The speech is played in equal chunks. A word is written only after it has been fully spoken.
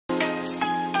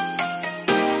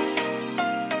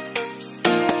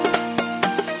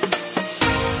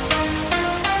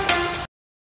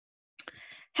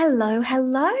Hello,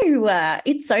 hello.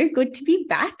 It's so good to be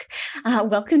back.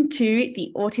 Welcome to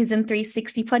the Autism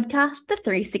 360 podcast, the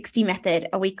 360 Method,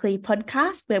 a weekly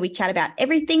podcast where we chat about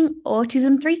everything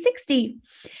Autism 360.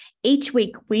 Each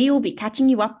week, we will be catching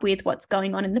you up with what's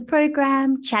going on in the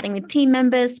program, chatting with team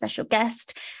members, special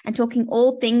guests, and talking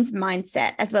all things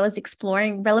mindset, as well as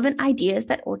exploring relevant ideas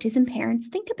that autism parents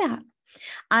think about.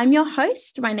 I'm your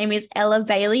host. My name is Ella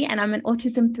Bailey, and I'm an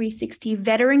Autism 360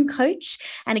 veteran coach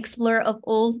and explorer of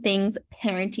all things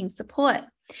parenting support.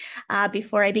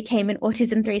 Before I became an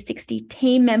Autism 360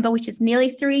 team member, which is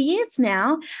nearly 3 years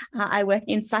now, I worked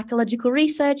in psychological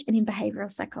research and in behavioral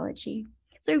psychology.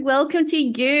 So welcome to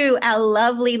you, our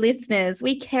lovely listeners.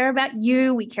 We care about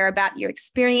you. We care about your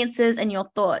experiences and your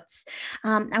thoughts.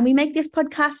 And we make this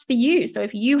podcast for you. So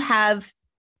if you have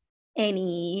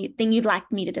anything you'd like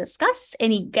me to discuss,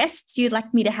 any guests you'd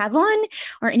like me to have on,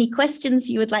 or any questions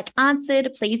you would like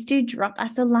answered, please do drop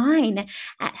us a line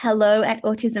at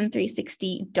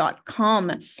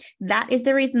hello@autism360.com. That is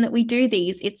the reason that we do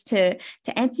these. It's to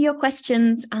answer your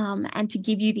questions and to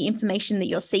give you the information that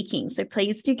you're seeking. So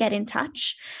please do get in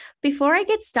touch. Before I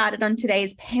get started on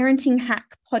today's Parenting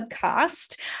Hack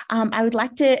podcast, I would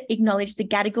like to acknowledge the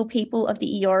Gadigal people of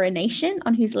the Eora Nation,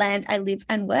 on whose land I live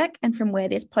and work, and from where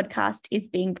this podcast is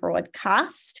being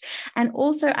broadcast. And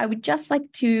also, I would just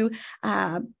like to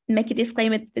make a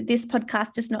disclaimer that this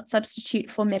podcast does not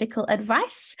substitute for medical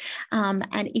advice.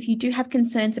 And if you do have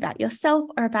concerns about yourself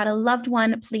or about a loved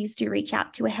one, please do reach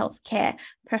out to a healthcare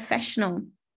professional.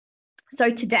 So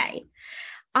today,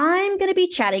 I'm going to be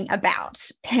chatting about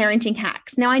parenting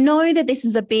hacks. Now, I know that this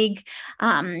is a big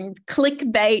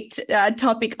clickbait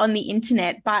topic on the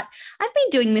internet, but I've been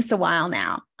doing this a while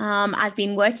now. I've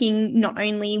been working not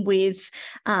only with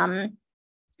my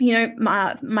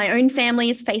own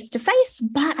families face-to-face,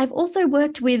 but I've also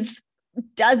worked with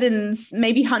dozens,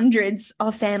 maybe hundreds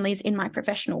of families in my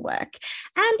professional work.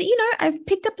 And, I've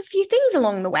picked up a few things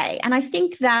along the way. And I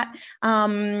think that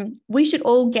we should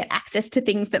all get access to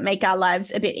things that make our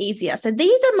lives a bit easier. So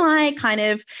these are my kind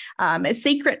of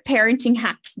secret parenting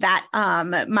hacks that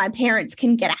my parents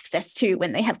can get access to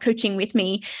when they have coaching with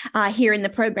me here in the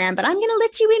program. But I'm going to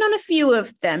let you in on a few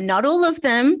of them, not all of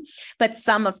them, but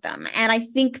some of them. And I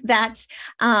think that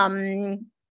some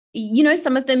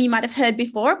of them you might have heard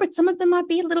before, but some of them might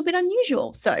be a little bit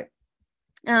unusual. So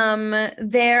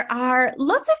there are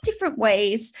lots of different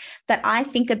ways that I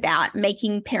think about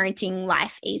making parenting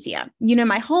life easier.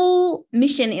 My whole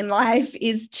mission in life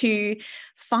is to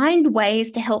find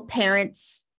ways to help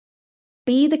parents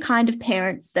be the kind of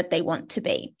parents that they want to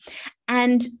be.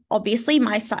 And obviously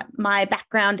my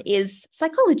background is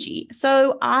psychology.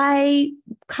 So I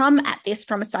come at this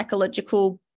from a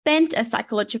psychological bent, a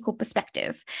psychological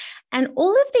perspective. And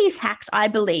all of these hacks, I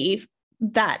believe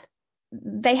that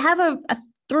they have a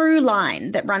through line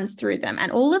that runs through them.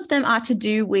 And all of them are to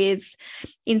do with,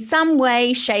 in some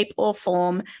way, shape, or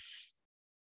form,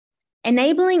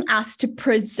 enabling us to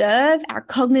preserve our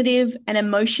cognitive and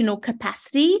emotional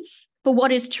capacity for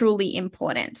what is truly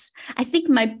important. I think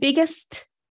my biggest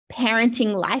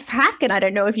parenting life hack, and I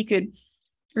don't know if you could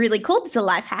really call this a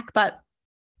life hack, but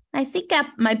I think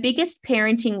my biggest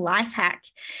parenting life hack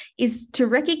is to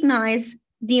recognize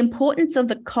the importance of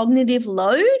the cognitive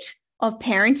load of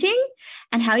parenting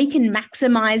and how you can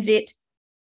maximize it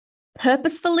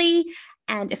purposefully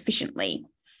and efficiently.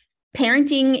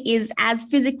 Parenting is as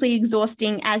physically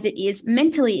exhausting as it is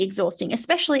mentally exhausting,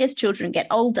 especially as children get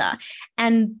older.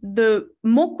 And the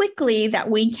more quickly that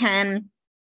we can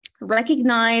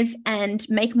recognize and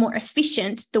make more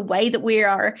efficient the way that we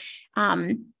are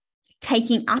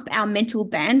taking up our mental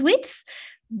bandwidth,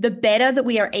 the better that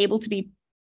we are able to be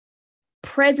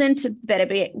present, the better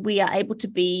we are able to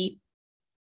be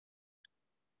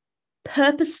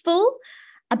purposeful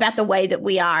about the way that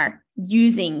we are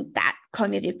using that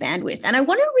cognitive bandwidth. And I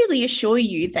want to really assure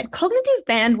you that cognitive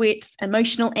bandwidth,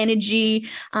 emotional energy,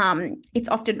 it's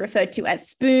often referred to as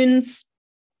spoons,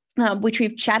 which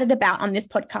we've chatted about on this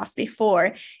podcast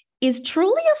before, is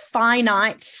truly a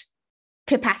finite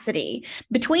capacity.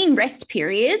 Between rest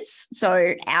periods,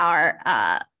 so our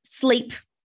sleep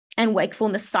and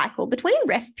wakefulness cycle, between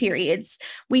rest periods,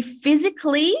 we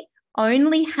physically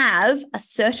only have a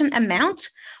certain amount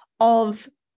of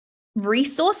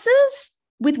resources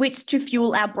with which to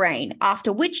fuel our brain,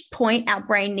 after which point our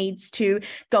brain needs to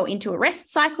go into a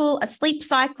rest cycle, a sleep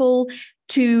cycle,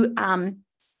 to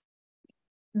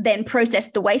then process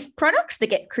the waste products that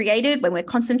get created when we're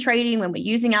concentrating, when we're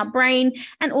using our brain,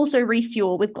 and also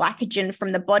refuel with glycogen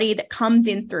from the body that comes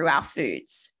in through our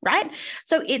foods, right?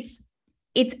 So it's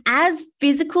as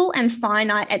physical and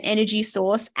finite an energy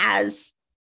source as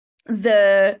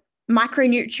the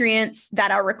micronutrients that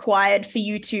are required for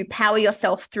you to power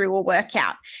yourself through a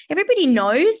workout. Everybody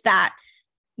knows that,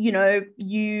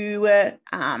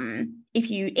 if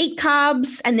you eat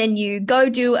carbs and then you go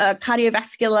do a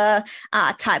cardiovascular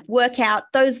type workout,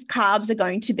 those carbs are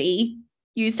going to be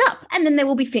used up and then they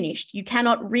will be finished. You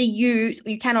cannot reuse,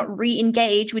 you cannot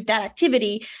re-engage with that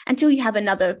activity until you have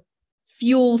another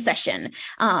fuel session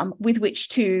with which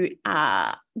to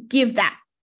give that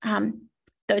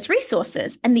those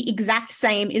resources. And the exact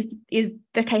same is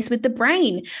the case with the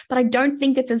brain, but I don't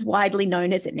think it's as widely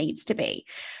known as it needs to be.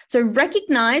 So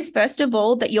recognize, first of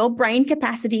all, that your brain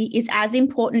capacity is as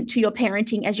important to your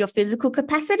parenting as your physical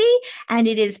capacity, and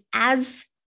it is as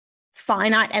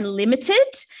finite and limited,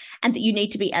 and that you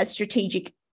need to be as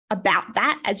strategic about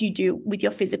that as you do with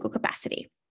your physical capacity.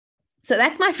 So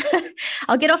that's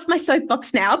I'll get off my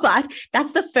soapbox now, but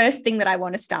that's the first thing that I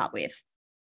want to start with.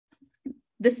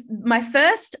 My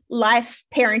first life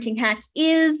parenting hack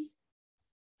is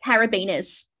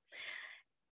carabiners.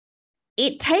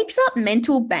 It takes up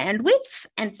mental bandwidth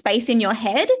and space in your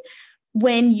head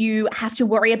when you have to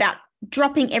worry about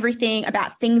dropping everything,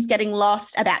 about things getting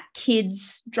lost, about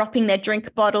kids dropping their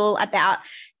drink bottle, about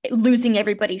losing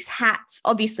everybody's hats.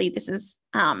 Obviously, this is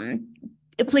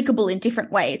applicable in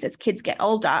different ways as kids get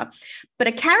older. But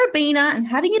a carabiner and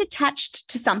having it attached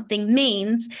to something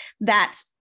means that,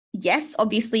 yes,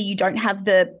 obviously you don't have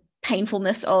the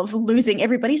painfulness of losing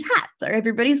everybody's hats or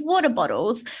everybody's water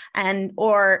bottles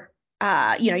or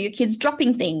your kids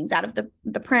dropping things out of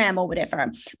the pram or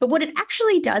whatever. But what it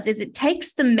actually does is it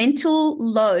takes the mental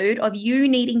load of you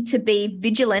needing to be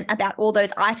vigilant about all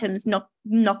those items not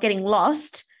getting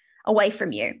lost away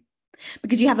from you,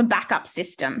 because you have a backup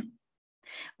system,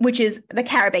 which is the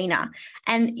carabiner.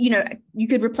 And, you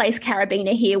could replace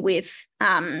carabiner here with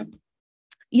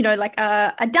like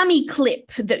a dummy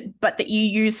clip that you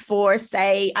use for,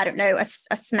 say, I don't know, a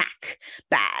snack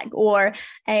bag, or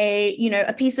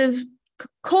a piece of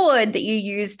cord that you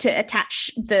use to attach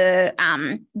the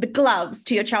gloves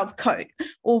to your child's coat,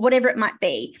 or whatever it might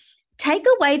be. Take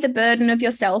away the burden of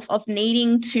yourself of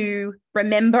needing to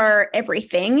remember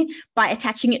everything by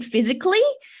attaching it physically,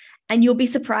 and you'll be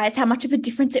surprised how much of a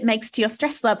difference it makes to your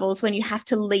stress levels when you have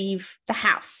to leave the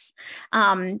house.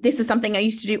 This was something I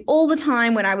used to do all the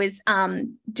time when I was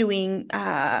doing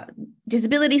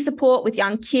disability support with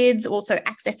young kids, also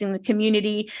accessing the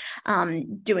community,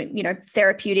 doing,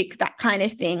 therapeutic, that kind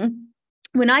of thing.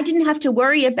 When I didn't have to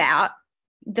worry about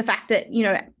the fact that,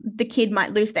 the kid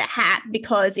might lose their hat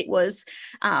because it was,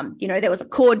 there was a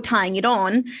cord tying it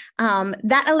on,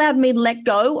 that allowed me to let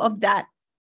go of that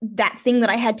thing that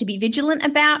I had to be vigilant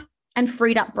about, and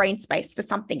freed up brain space for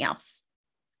something else,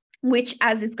 which,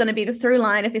 as is going to be the through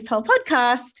line of this whole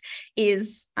podcast,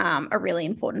 is a really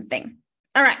important thing.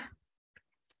 All right.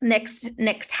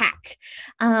 Next hack.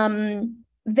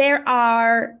 There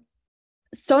are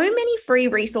so many free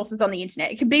resources on the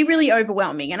internet. It can be really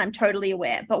overwhelming, and I'm totally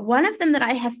aware. But one of them that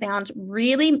I have found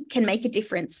really can make a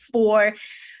difference for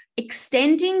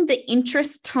extending the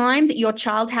interest time that your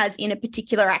child has in a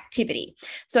particular activity.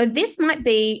 So this might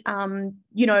be,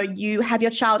 you have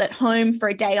your child at home for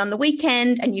a day on the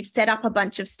weekend, and you've set up a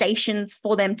bunch of stations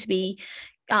for them to be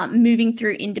moving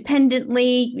through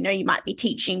independently. You might be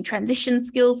teaching transition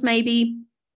skills maybe,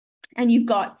 and you've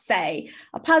got, say,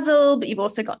 a puzzle, but you've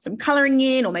also got some coloring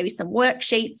in, or maybe some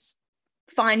worksheets,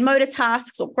 fine motor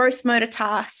tasks or gross motor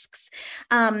tasks.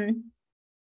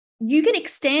 You can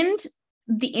extend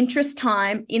the interest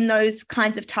time in those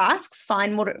kinds of tasks,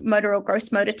 fine motor or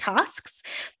gross motor tasks,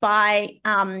 by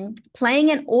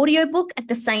playing an audiobook at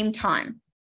the same time.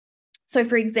 So,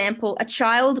 for example, a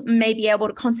child may be able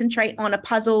to concentrate on a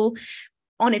puzzle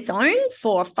on its own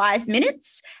for 5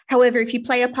 minutes. However, if you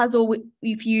play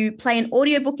an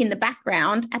audiobook in the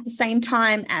background at the same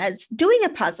time as doing a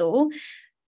puzzle,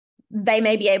 they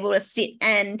may be able to sit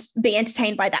and be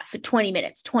entertained by that for 20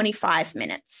 minutes, 25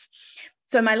 minutes.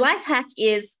 So my life hack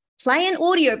is play an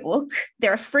audiobook.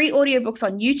 There are free audiobooks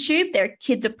on YouTube. There are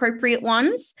kids-appropriate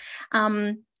ones.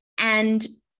 And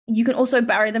you can also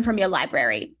borrow them from your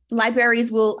library.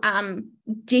 Libraries will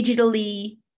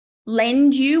digitally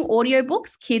lend you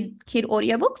audiobooks, kid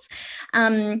audiobooks.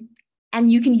 And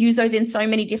you can use those in so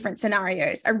many different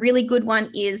scenarios. A really good one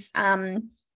is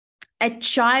a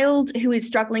child who is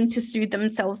struggling to soothe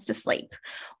themselves to sleep,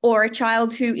 or a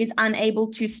child who is unable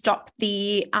to stop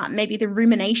maybe the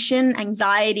rumination,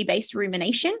 anxiety-based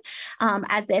rumination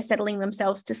as they're settling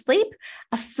themselves to sleep.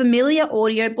 A familiar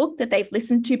audiobook that they've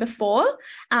listened to before,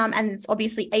 and it's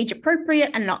obviously age appropriate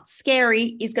and not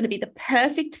scary, is going to be the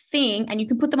perfect thing. And you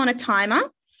can put them on a timer.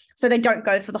 So they don't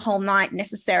go for the whole night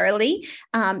necessarily.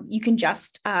 You can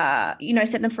just, set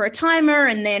them for a timer,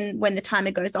 and then when the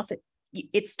timer goes off,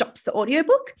 it stops the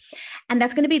audiobook. And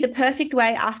that's going to be the perfect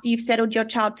way after you've settled your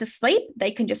child to sleep.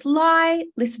 They can just lie,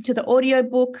 listen to the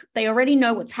audiobook. They already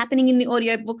know what's happening in the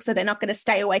audiobook, so they're not going to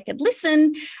stay awake and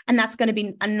listen. And that's going to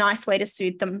be a nice way to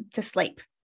soothe them to sleep.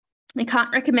 I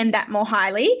can't recommend that more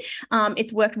highly.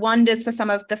 It's worked wonders for some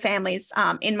of the families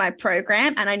in my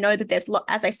program. And I know that there's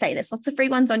lots of free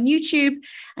ones on YouTube,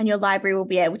 and your library will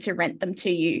be able to rent them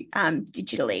to you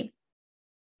digitally.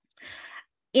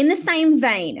 In the same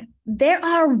vein, there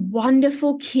are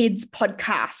wonderful kids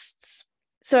podcasts.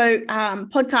 So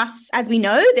podcasts, as we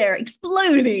know, they're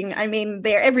exploding. I mean,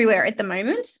 they're everywhere at the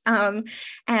moment.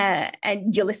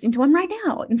 And you're listening to one right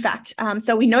now, in fact.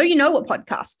 So we know you know what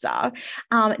podcasts are.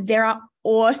 There are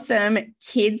awesome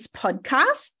kids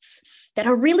podcasts that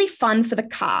are really fun for the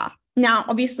car. Now,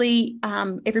 obviously,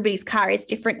 everybody's car is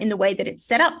different in the way that it's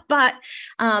set up, but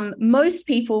most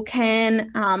people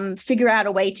can figure out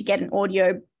a way to get a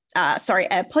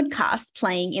podcast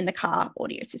playing in the car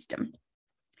audio system.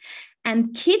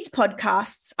 And kids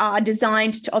podcasts are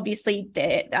designed to, obviously,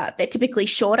 they're typically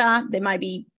shorter. They might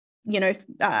be,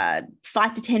 5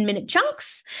 to 10 minute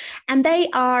chunks, and they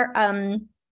are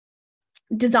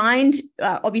designed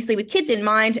obviously with kids in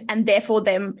mind, and therefore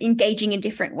them engaging in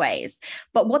different ways.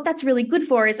 But what that's really good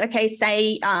for is, okay,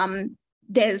 say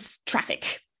there's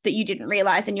traffic that you didn't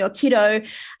realize, and your kiddo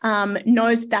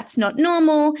knows that's not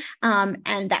normal,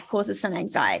 and that causes some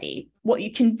anxiety. What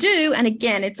you can do, and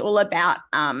again, it's all about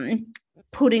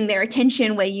putting their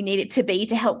attention where you need it to be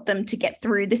to help them to get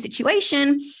through the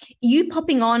situation. You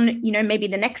popping on, maybe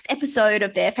the next episode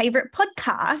of their favorite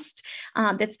podcast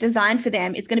that's designed for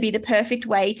them is going to be the perfect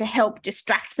way to help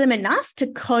distract them enough to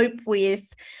cope with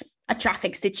a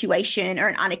traffic situation or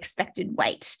an unexpected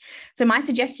wait. So my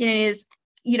suggestion is,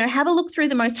 have a look through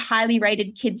the most highly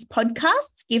rated kids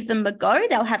podcasts, give them a go.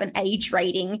 They'll have an age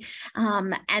rating,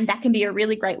 and that can be a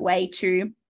really great way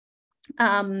to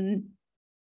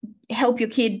help your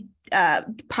kid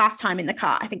pass time in the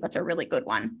car. I think that's a really good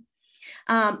one.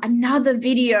 Another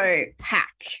video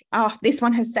hack. Oh, this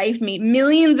one has saved me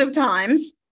millions of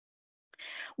times.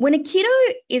 When a kiddo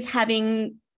is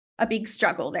having a big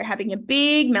struggle, they're having a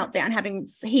big meltdown, having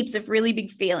heaps of really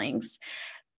big feelings,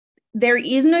 there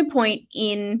is no point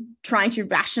in trying to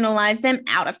rationalize them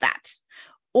out of that.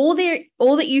 All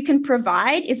that you can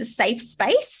provide is a safe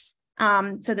space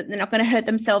so that they're not going to hurt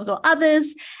themselves or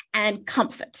others, and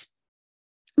comfort,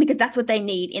 because that's what they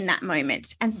need in that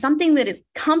moment. And something that is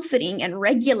comforting and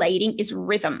regulating is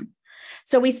rhythm.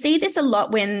 So we see this a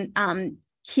lot when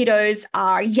kiddos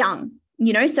are young,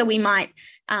 so we might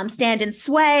stand and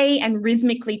sway and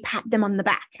rhythmically pat them on the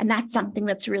back. And that's something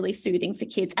that's really soothing for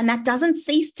kids. And that doesn't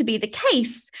cease to be the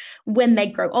case when they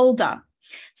grow older.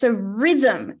 So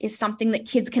rhythm is something that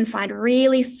kids can find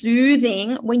really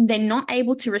soothing when they're not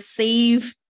able to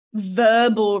receive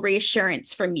verbal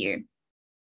reassurance from you.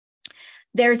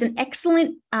 There is an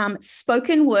excellent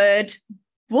spoken word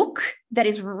book that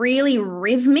is really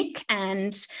rhythmic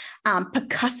and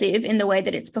percussive in the way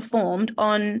that it's performed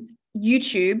on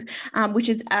YouTube, which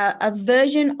is a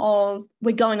version of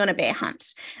We're Going on a Bear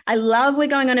Hunt. I love We're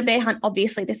Going on a Bear Hunt.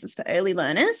 Obviously, this is for early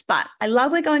learners, but I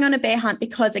love We're Going on a Bear Hunt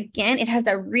because, again, it has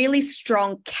a really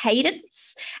strong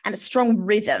cadence and a strong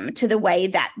rhythm to the way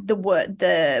that the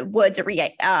words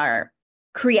are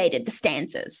created, the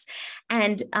stanzas.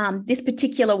 And this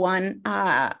particular one,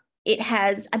 it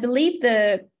has, I believe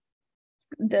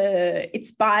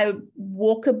it's by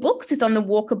Walker Books. It's on the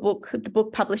Walker Book, the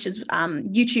book publisher's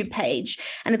YouTube page,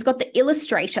 and it's got the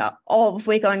illustrator of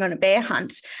We're Going on a Bear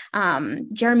Hunt,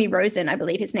 Jeremy Rosen, I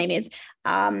believe his name is.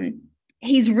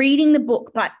 He's reading the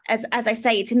book, but as I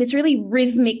say, it's in this really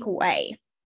rhythmic way.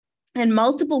 And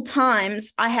multiple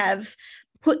times I have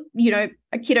put,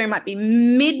 a kiddo might be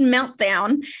mid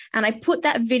meltdown, and I put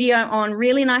that video on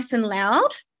really nice and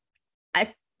loud.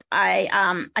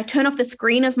 I turn off the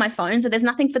screen of my phone, so there's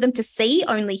nothing for them to see,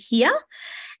 only hear.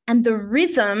 And the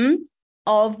rhythm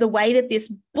of the way that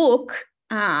this book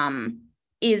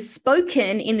is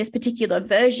spoken in this particular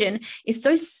version is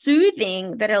so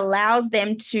soothing that it allows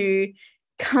them to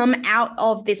come out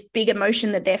of this big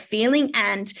emotion that they're feeling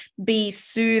and be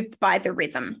soothed by the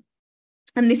rhythm.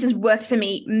 And this has worked for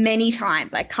me many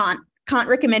times. I can't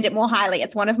recommend it more highly.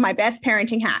 It's one of my best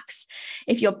parenting hacks.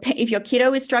 If your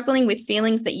kiddo is struggling with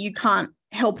feelings that you can't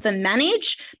help them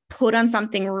manage, put on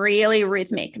something really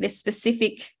rhythmic. This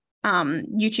specific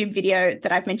YouTube video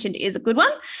that I've mentioned is a good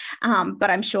one, but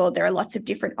I'm sure there are lots of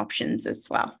different options as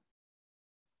well.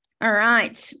 All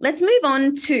right, let's move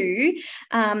on to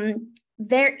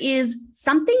there is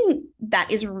something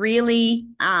that is really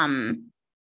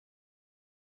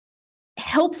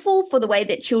helpful for the way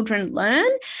that children learn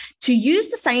to use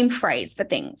the same phrase for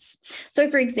things.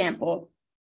 So, for example,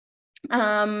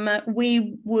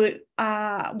 we would,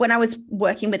 when I was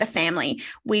working with a family,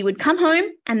 we would come home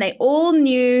and they all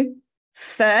knew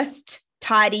first,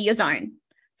 tidy your zone.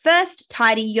 First,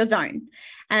 tidy your zone.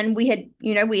 And we had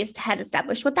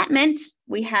established what that meant.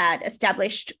 We had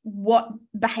established what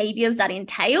behaviors that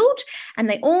entailed, and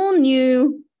they all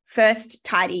knew first,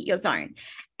 tidy your zone.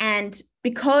 And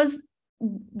because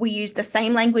we use the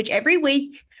same language every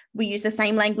week, we use the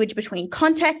same language between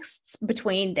contexts,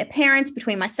 between their parents,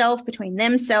 between myself, between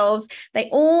themselves. They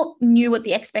all knew what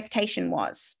the expectation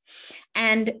was.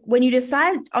 And when you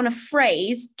decide on a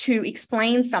phrase to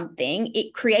explain something,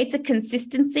 it creates a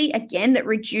consistency, again, that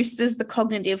reduces the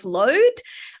cognitive load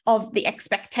of the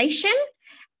expectation.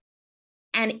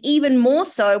 And even more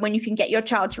so when you can get your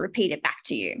child to repeat it back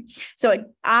to you. So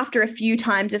after a few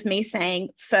times of me saying,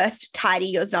 first, tidy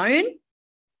your zone,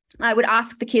 I would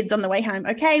ask the kids on the way home,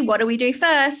 okay, what do we do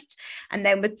first? And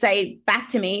they would say back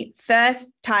to me, first,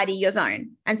 tidy your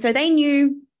zone. And so they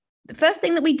knew the first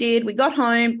thing that we did, we got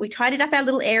home, we tidied up our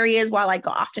little areas while I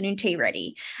got afternoon tea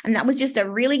ready. And that was just a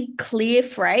really clear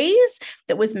phrase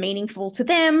that was meaningful to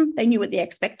them. They knew what the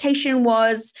expectation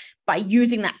was by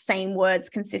using that same words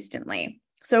consistently.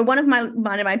 So one of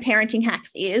my parenting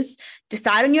hacks is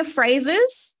decide on your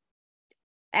phrases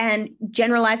and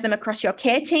generalize them across your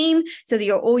care team so that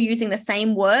you're all using the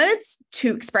same words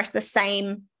to express the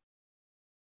same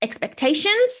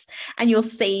expectations. And you'll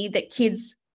see that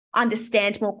kids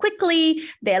understand more quickly,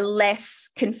 they're less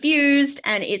confused,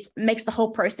 and it makes the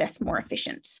whole process more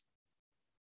efficient.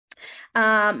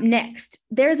 Next,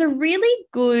 there's a really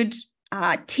good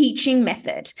teaching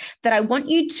method that I want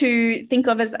you to think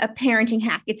of as a parenting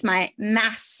hack. It's my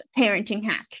mass parenting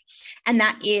hack, and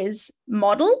that is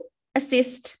model,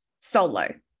 assist, solo.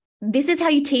 This is how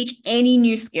you teach any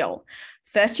new skill.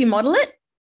 First, you model it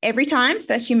every time.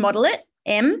 First, you model it,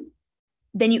 M.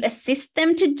 Then you assist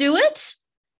them to do it.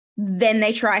 Then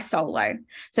they try solo.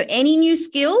 So any new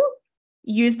skill,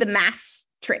 use the mass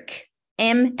trick,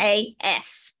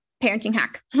 MAS, parenting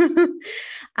hack.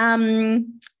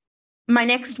 My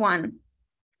next one.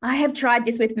 I have tried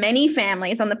this with many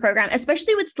families on the program,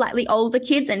 especially with slightly older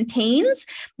kids and teens.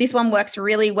 This one works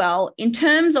really well in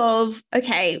terms of,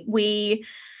 okay, we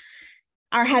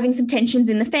are having some tensions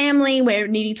in the family. We're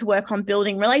needing to work on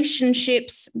building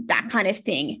relationships, that kind of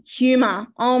thing. Humor.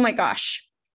 Oh my gosh.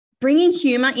 Bringing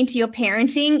humor into your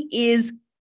parenting is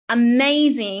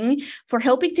amazing for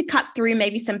helping to cut through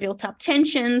maybe some built up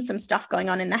tension, some stuff going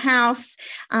on in the house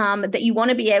that you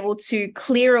want to be able to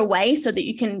clear away so that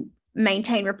you can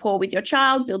maintain rapport with your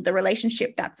child, build the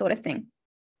relationship, that sort of thing.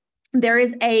 There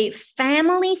is a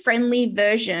family-friendly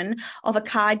version of a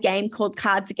card game called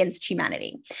Cards Against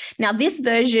Humanity. Now, this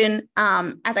version,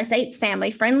 as I say, it's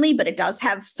family-friendly, but it does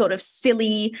have sort of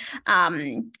silly,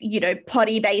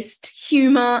 potty-based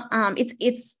humor.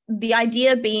 It's the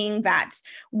idea being that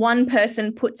one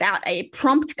person puts out a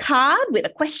prompt card with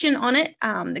a question on it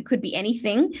that could be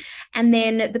anything, and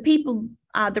then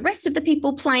the rest of the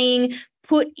people playing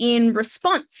put in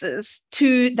responses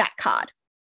to that card.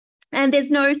 And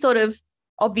there's no sort of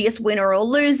obvious winner or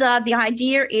loser. The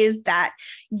idea is that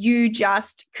you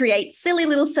just create silly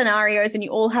little scenarios and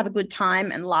you all have a good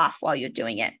time and laugh while you're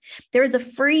doing it. There is a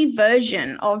free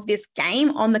version of this game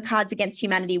on the Cards Against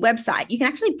Humanity website. You can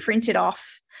actually print it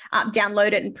off,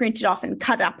 download it and print it off and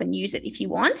cut it up and use it if you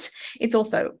want. It's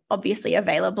also obviously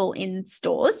available in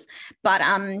stores, but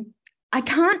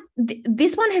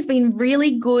this one has been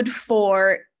really good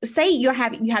for, say you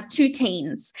have two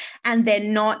teens and they're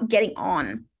not getting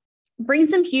on. Bring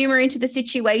some humor into the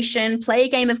situation, play a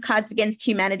game of Cards Against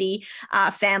Humanity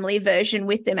family version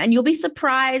with them, and you'll be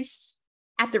surprised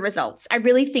at the results. I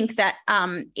really think that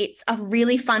it's a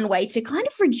really fun way to kind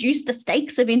of reduce the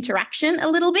stakes of interaction a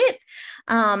little bit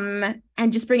and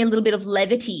just bring a little bit of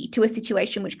levity to a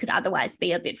situation which could otherwise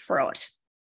be a bit fraught.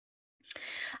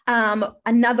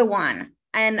 Another one,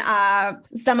 and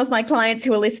some of my clients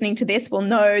who are listening to this will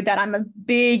know that I'm a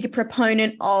big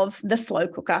proponent of the slow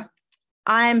cooker.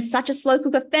 I'm such a slow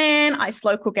cooker fan. I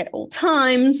slow cook at all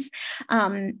times.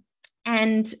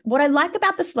 And what I like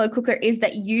about the slow cooker is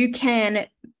that you can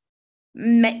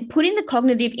put in the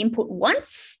cognitive input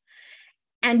once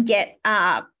and get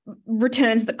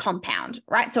returns that compound,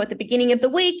 right? So at the beginning of the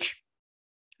week,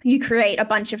 you create a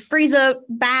bunch of freezer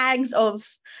bags of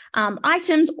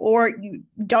items, or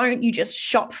you just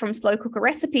shop from slow cooker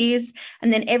recipes.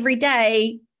 And then every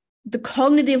day, the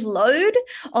cognitive load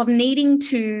of needing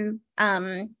to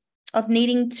of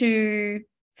needing to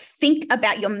think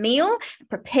about your meal,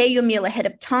 prepare your meal ahead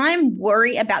of time,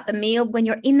 worry about the meal when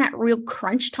you're in that real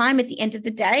crunch time at the end of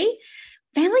the day.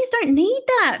 Families don't need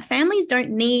that. Families don't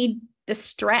need the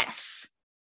stress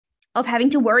of having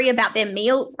to worry about their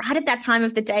meal right at that time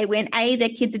of the day when A, their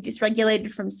kids are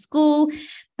dysregulated from school,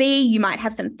 B, you might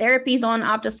have some therapies on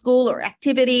after school or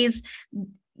activities.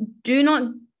 Do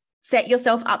not set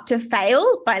yourself up to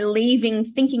fail by leaving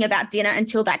thinking about dinner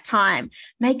until that time.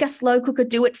 Make a slow cooker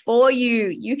do it for you.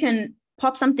 You can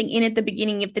pop something in at the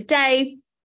beginning of the day,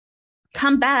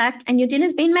 come back and your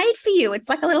dinner's been made for you. It's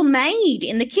like a little maid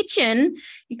in the kitchen.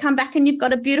 You come back and you've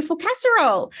got a beautiful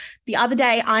casserole. The other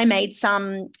day I made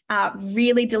some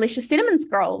really delicious cinnamon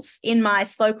scrolls in my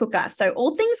slow cooker. So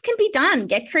all things can be done.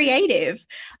 Get creative.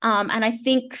 And I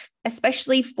think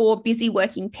especially for busy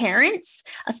working parents,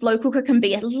 a slow cooker can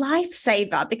be a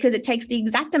lifesaver because it takes the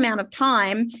exact same amount of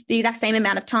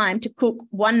time to cook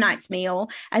one night's meal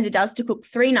as it does to cook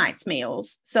 3 nights'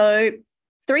 meals. So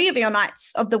 3 of your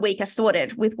nights of the week are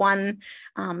sorted with one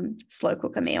slow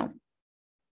cooker meal.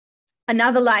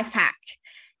 Another life hack.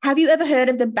 Have you ever heard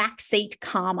of the backseat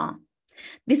calmer?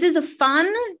 This is a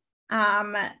fun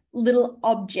little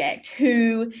object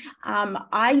who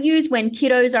I use when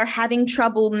kiddos are having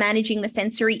trouble managing the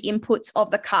sensory inputs of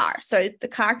the car. So the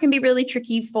car can be really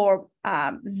tricky for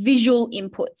visual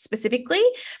inputs specifically,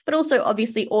 but also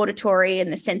obviously auditory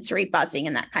and the sensory buzzing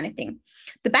and that kind of thing.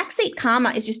 The backseat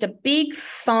calmer is just a big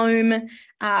foam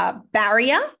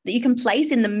barrier that you can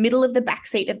place in the middle of the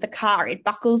backseat of the car. It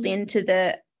buckles into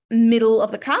the middle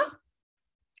of the car.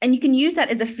 And you can use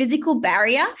that as a physical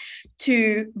barrier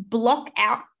to block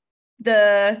out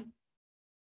the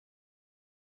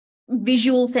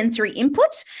visual sensory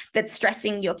input that's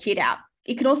stressing your kid out.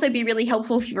 It can also be really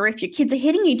helpful if your kids are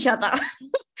hitting each other.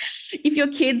 If your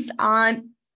kids aren't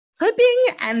coping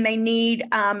and they need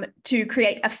to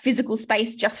create a physical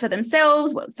space just for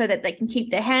themselves so that they can keep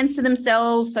their hands to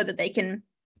themselves, so that they can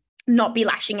not be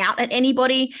lashing out at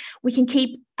anybody, we can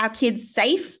keep our kids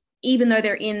safe even though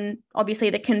they're in,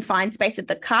 obviously, the confined space of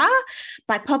the car,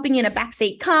 by popping in a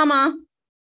backseat calmer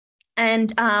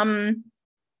and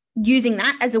using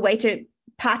that as a way to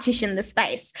partition the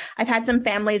space. I've had some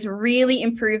families really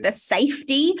improve the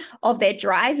safety of their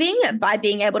driving by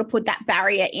being able to put that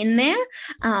barrier in there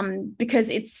because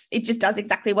it just does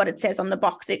exactly what it says on the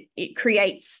box. It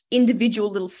creates individual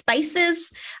little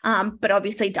spaces, but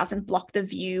obviously doesn't block the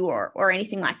view or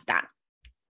anything like that.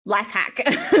 Life hack.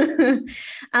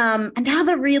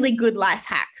 Another really good life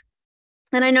hack.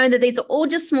 And I know that these are all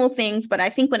just small things, but I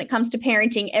think when it comes to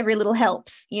parenting, every little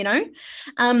helps,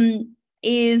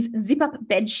 is zip up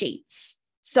bed sheets.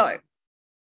 So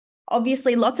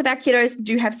obviously lots of our kiddos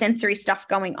do have sensory stuff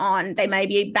going on. They may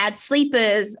be bad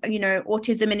sleepers,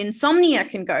 autism and insomnia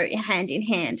can go hand in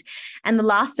hand. And the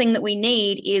last thing that we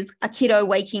need is a kiddo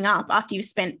waking up after you've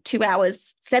spent 2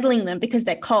 hours settling them because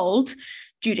they're cold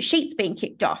due to sheets being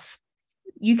kicked off.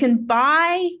 You can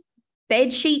buy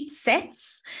bed sheet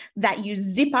sets that you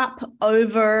zip up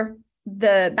over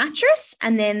the mattress,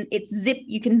 and then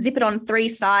you can zip it on 3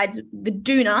 sides. The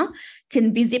doona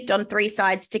can be zipped on 3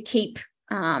 sides to keep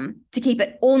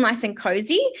it all nice and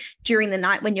cozy during the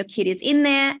night when your kid is in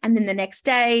there. And then the next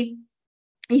day,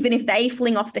 even if they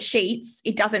fling off the sheets,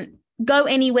 it doesn't go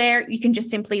anywhere. You can just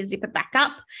simply zip it back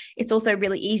up. It's also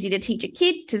really easy to teach a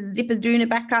kid to zip a doona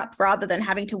back up rather than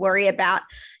having to worry about,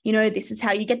 this is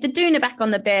how you get the doona back on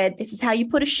the bed. This is how you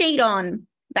put a sheet on,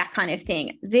 that kind of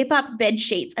thing. Zip up bed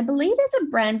sheets. I believe there's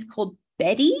a brand called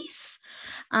Beddies.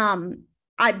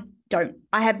 I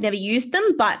have never used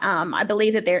them, but I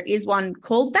believe that there is one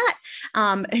called that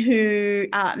who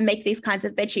make these kinds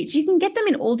of bed sheets. You can get them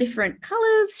in all different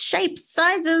colors, shapes,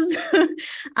 sizes.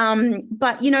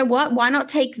 But you know what? Why not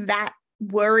take that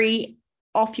worry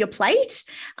off your plate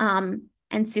and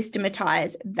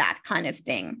systematize that kind of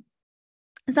thing?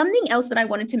 Something else that I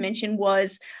wanted to mention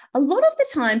was a lot of the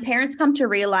time parents come to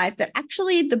realize that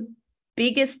actually the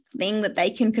biggest thing that they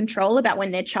can control about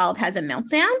when their child has a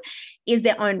meltdown is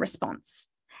their own response.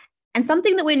 And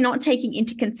something that we're not taking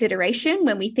into consideration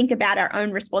when we think about our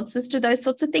own responses to those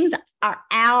sorts of things are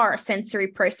our sensory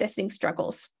processing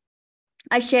struggles.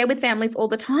 I share with families all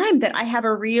the time that I have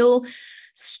a real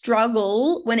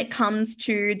struggle when it comes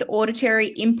to the auditory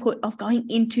input of going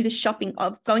into a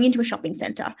shopping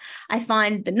center. I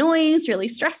find the noise really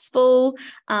stressful,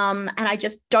 and I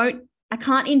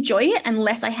can't enjoy it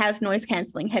unless I have noise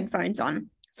cancelling headphones on.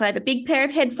 So I have a big pair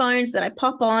of headphones that I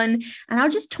pop on, and I'll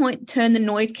just turn the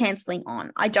noise cancelling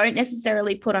on. I don't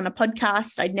necessarily put on a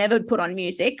podcast. I'd never put on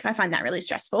music. I find that really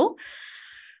stressful.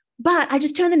 But I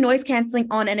just turn the noise cancelling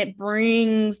on and it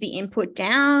brings the input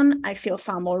down. I feel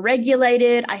far more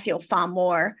regulated. I feel far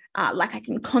more like I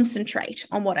can concentrate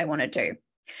on what I want to do.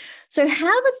 So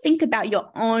have a think about your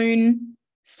own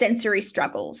sensory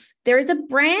struggles. There is a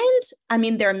brand, I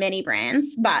mean, there are many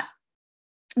brands, but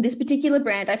this particular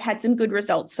brand I've had some good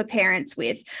results for parents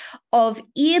with, of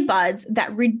earbuds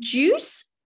that reduce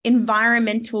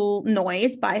environmental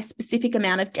noise by a specific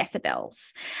amount of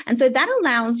decibels. And so that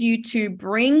allows you to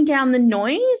bring down the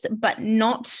noise, but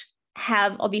not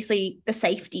have obviously the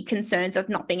safety concerns of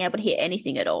not being able to hear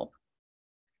anything at all.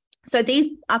 So these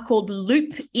are called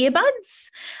Loop earbuds,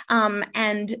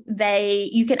 and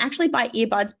you can actually buy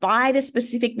earbuds by the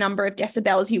specific number of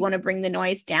decibels you want to bring the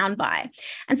noise down by.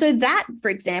 And so that, for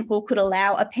example, could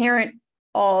allow a parent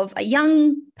of a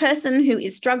young person who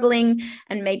is struggling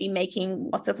and maybe making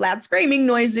lots of loud screaming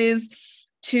noises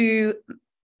to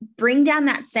bring down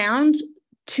that sound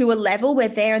to a level where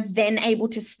they're then able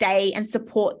to stay and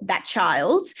support that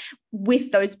child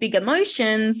with those big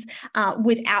emotions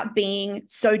without being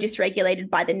so dysregulated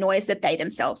by the noise that they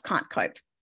themselves can't cope.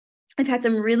 I've had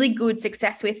some really good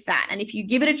success with that. And if you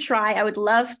give it a try, I would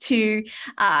love to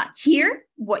hear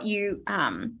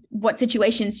what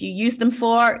situations you use them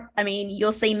for. I mean,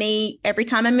 you'll see me every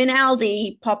time I'm in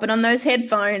Aldi popping on those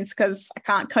headphones because I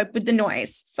can't cope with the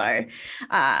noise. So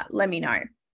let me know.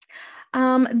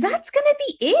 That's going to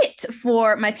be it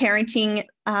for my parenting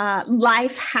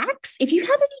life hacks. If you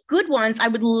have any good ones, I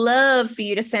would love for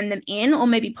you to send them in or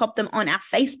maybe pop them on our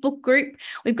Facebook group.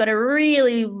 We've got a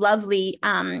really lovely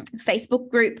Facebook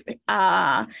group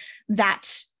of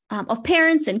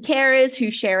parents and carers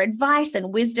who share advice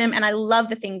and wisdom. And I love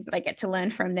the things that I get to learn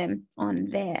from them on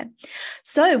there.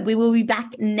 So we will be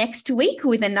back next week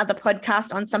with another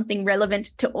podcast on something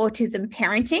relevant to autism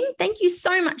parenting. Thank you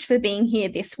so much for being here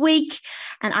this week.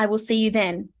 And I will see you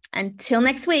then. Until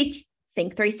next week,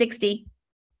 Think 360.